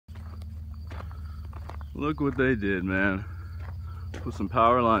Look what they did, man. Put some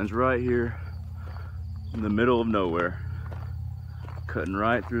power lines right here in the middle of nowhere, cutting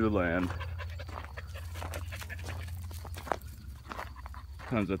right through the land.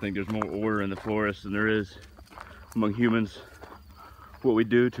 Sometimes I think there's more order in the forest than there is among humans. What we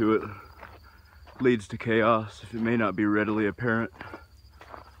do to it leads to chaos if it may not be readily apparent.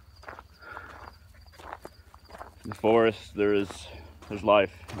 In the forest, there's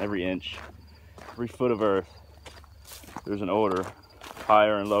life in every inch, every foot of earth. There's an order,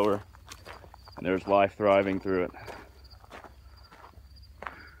 higher and lower, and there's life thriving through it.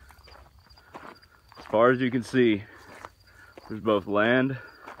 As far as you can see, there's both land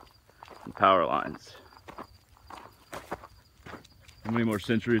and power lines. How many more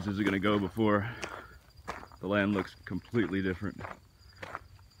centuries is it going to go before the land looks completely different,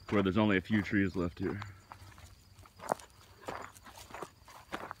 where there's only a few trees left here?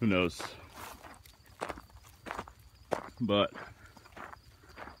 Who knows? But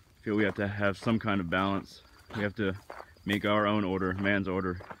I feel we have to have some kind of balance. We have to make our own order, man's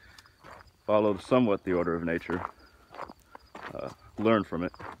order, follow somewhat the order of nature, learn from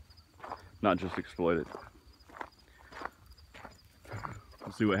it, not just exploit it.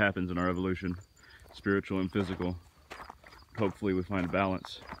 We'll see what happens in our evolution, spiritual and physical. Hopefully we find a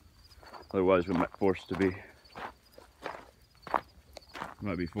balance. Otherwise we might be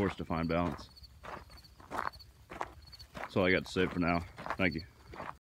forced to find balance. That's all I got to say for now. Thank you.